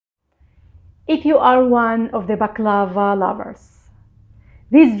if you are one of the baklava lovers,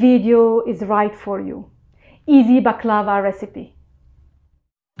 this video is right for you. Easy baklava recipe.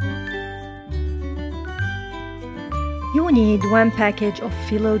 You need 1 package of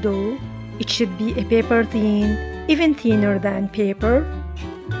phyllo dough. It should be a paper thin, even thinner than paper.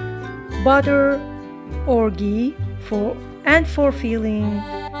 Butter or ghee for filling.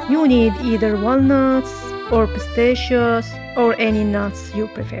 You need either walnuts or pistachios or any nuts you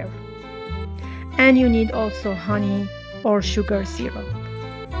prefer. And you need also honey or sugar syrup.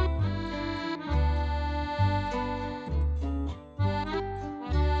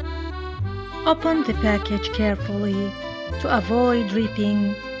 Open the package carefully to avoid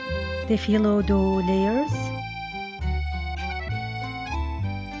dripping the phyllo dough layers.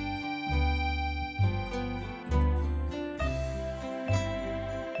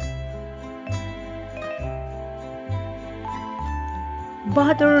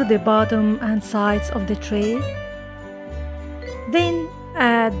 Butter the bottom and sides of the tray. Then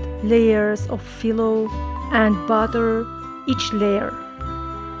add layers of phyllo and butter each layer.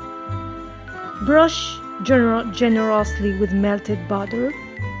 Brush generously with melted butter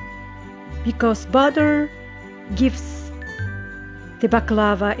because butter gives the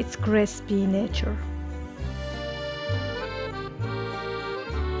baklava its crispy nature.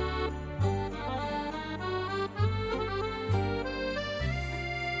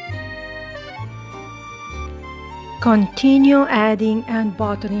 Continue adding and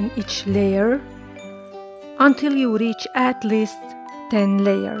buttering each layer until you reach at least 10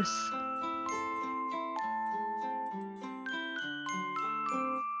 layers.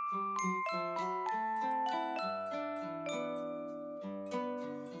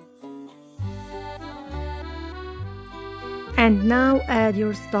 And now add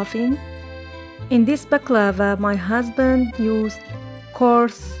your stuffing. In this baklava, my husband used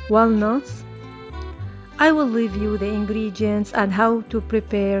coarse walnuts. I will leave you the ingredients and how to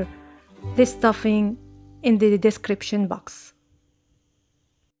prepare the stuffing in the description box.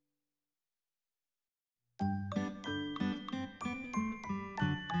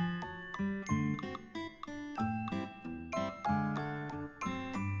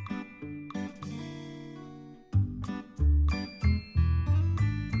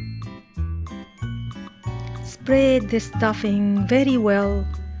 Spread the stuffing very well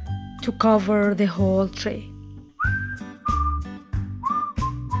to cover the whole tray.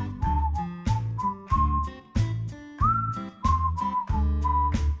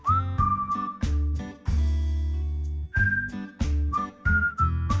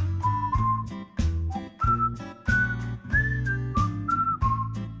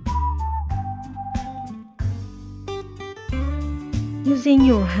 Using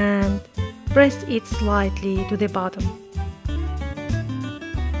your hand, press it slightly to the bottom.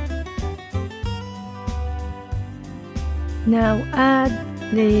 Now add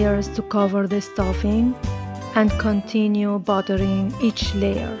layers to cover the stuffing and continue buttering each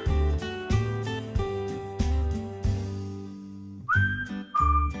layer.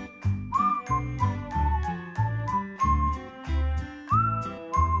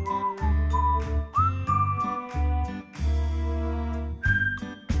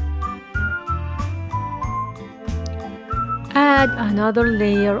 Add another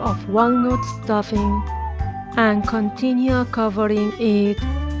layer of walnut stuffing and continue covering it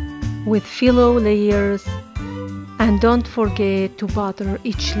with phyllo layers, and don't forget to butter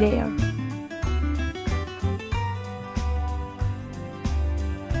each layer.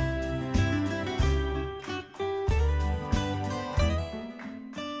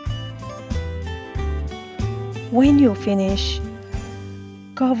 When you finish,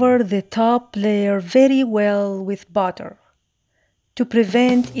 cover the top layer very well with butter to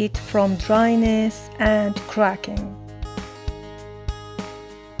prevent it from dryness and cracking.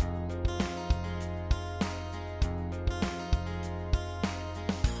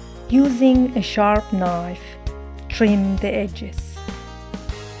 Using a sharp knife, trim the edges.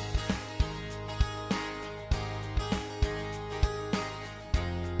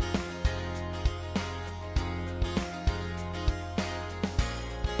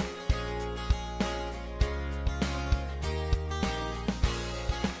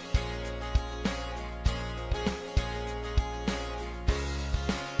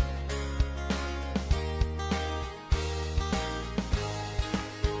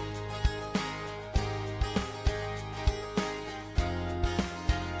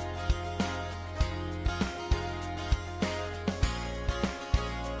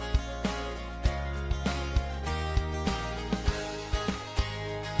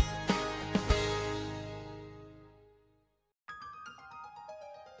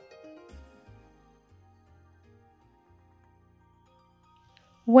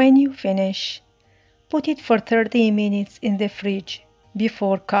 When you finish, put it for 30 minutes in the fridge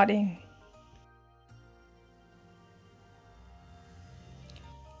before cutting.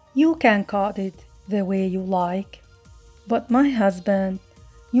 You can cut it the way you like, but my husband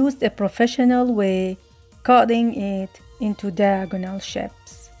used a professional way, cutting it into diagonal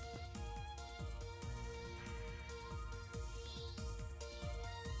shapes.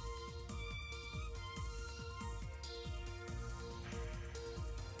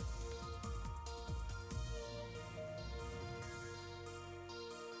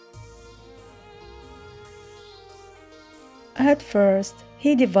 At first,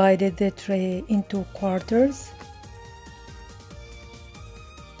 he divided the tray into quarters.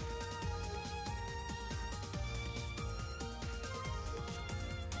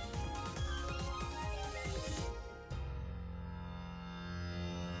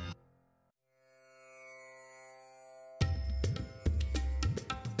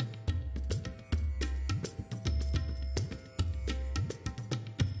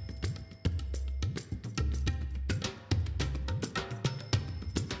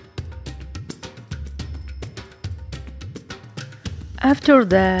 After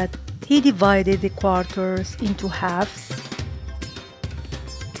that, he divided the quarters into halves.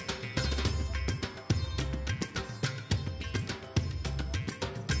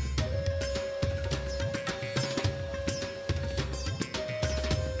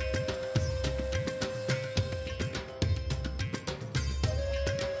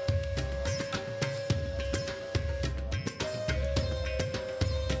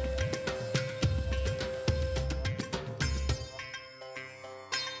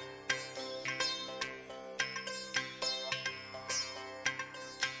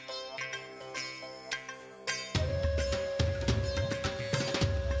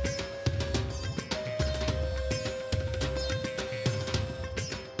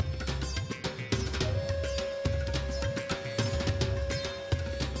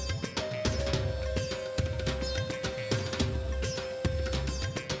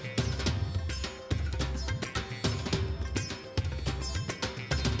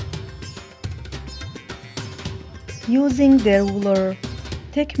 Using the ruler,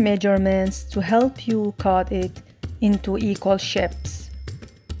 take measurements to help you cut it into equal shapes.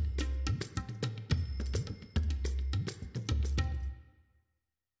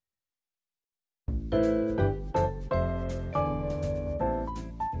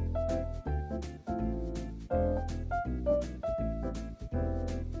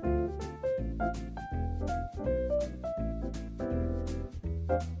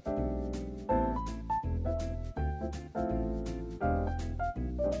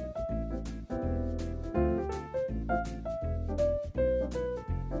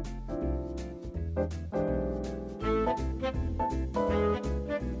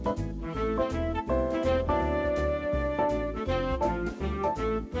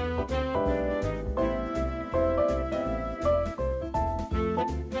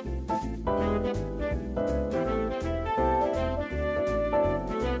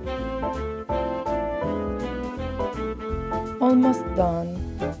 Almost done.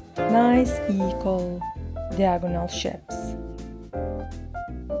 Nice equal diagonal shapes.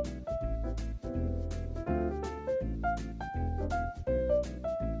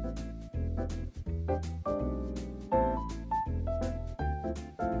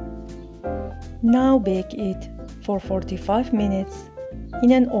 Now bake it for 45 minutes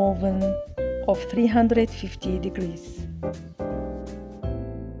in an oven of 350 degrees.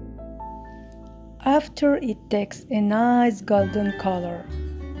 After it takes a nice golden color,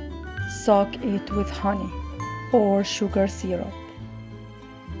 soak it with honey or sugar syrup.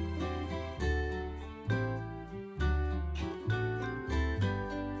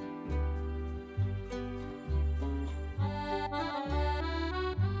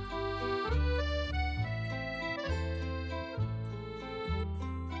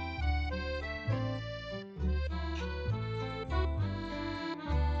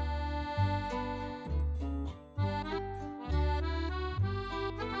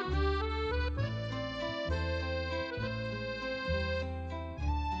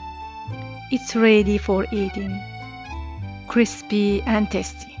 It's ready for eating, crispy and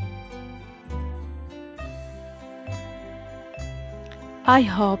tasty. I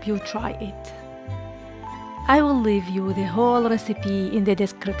hope you try it. I will leave you the whole recipe in the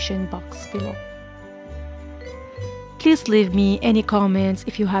description box below. Please leave me any comments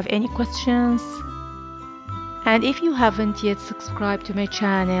if you have any questions. And if you haven't yet subscribed to my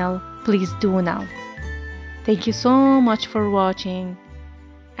channel, please do now. Thank you so much for watching,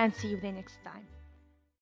 and see you the next time.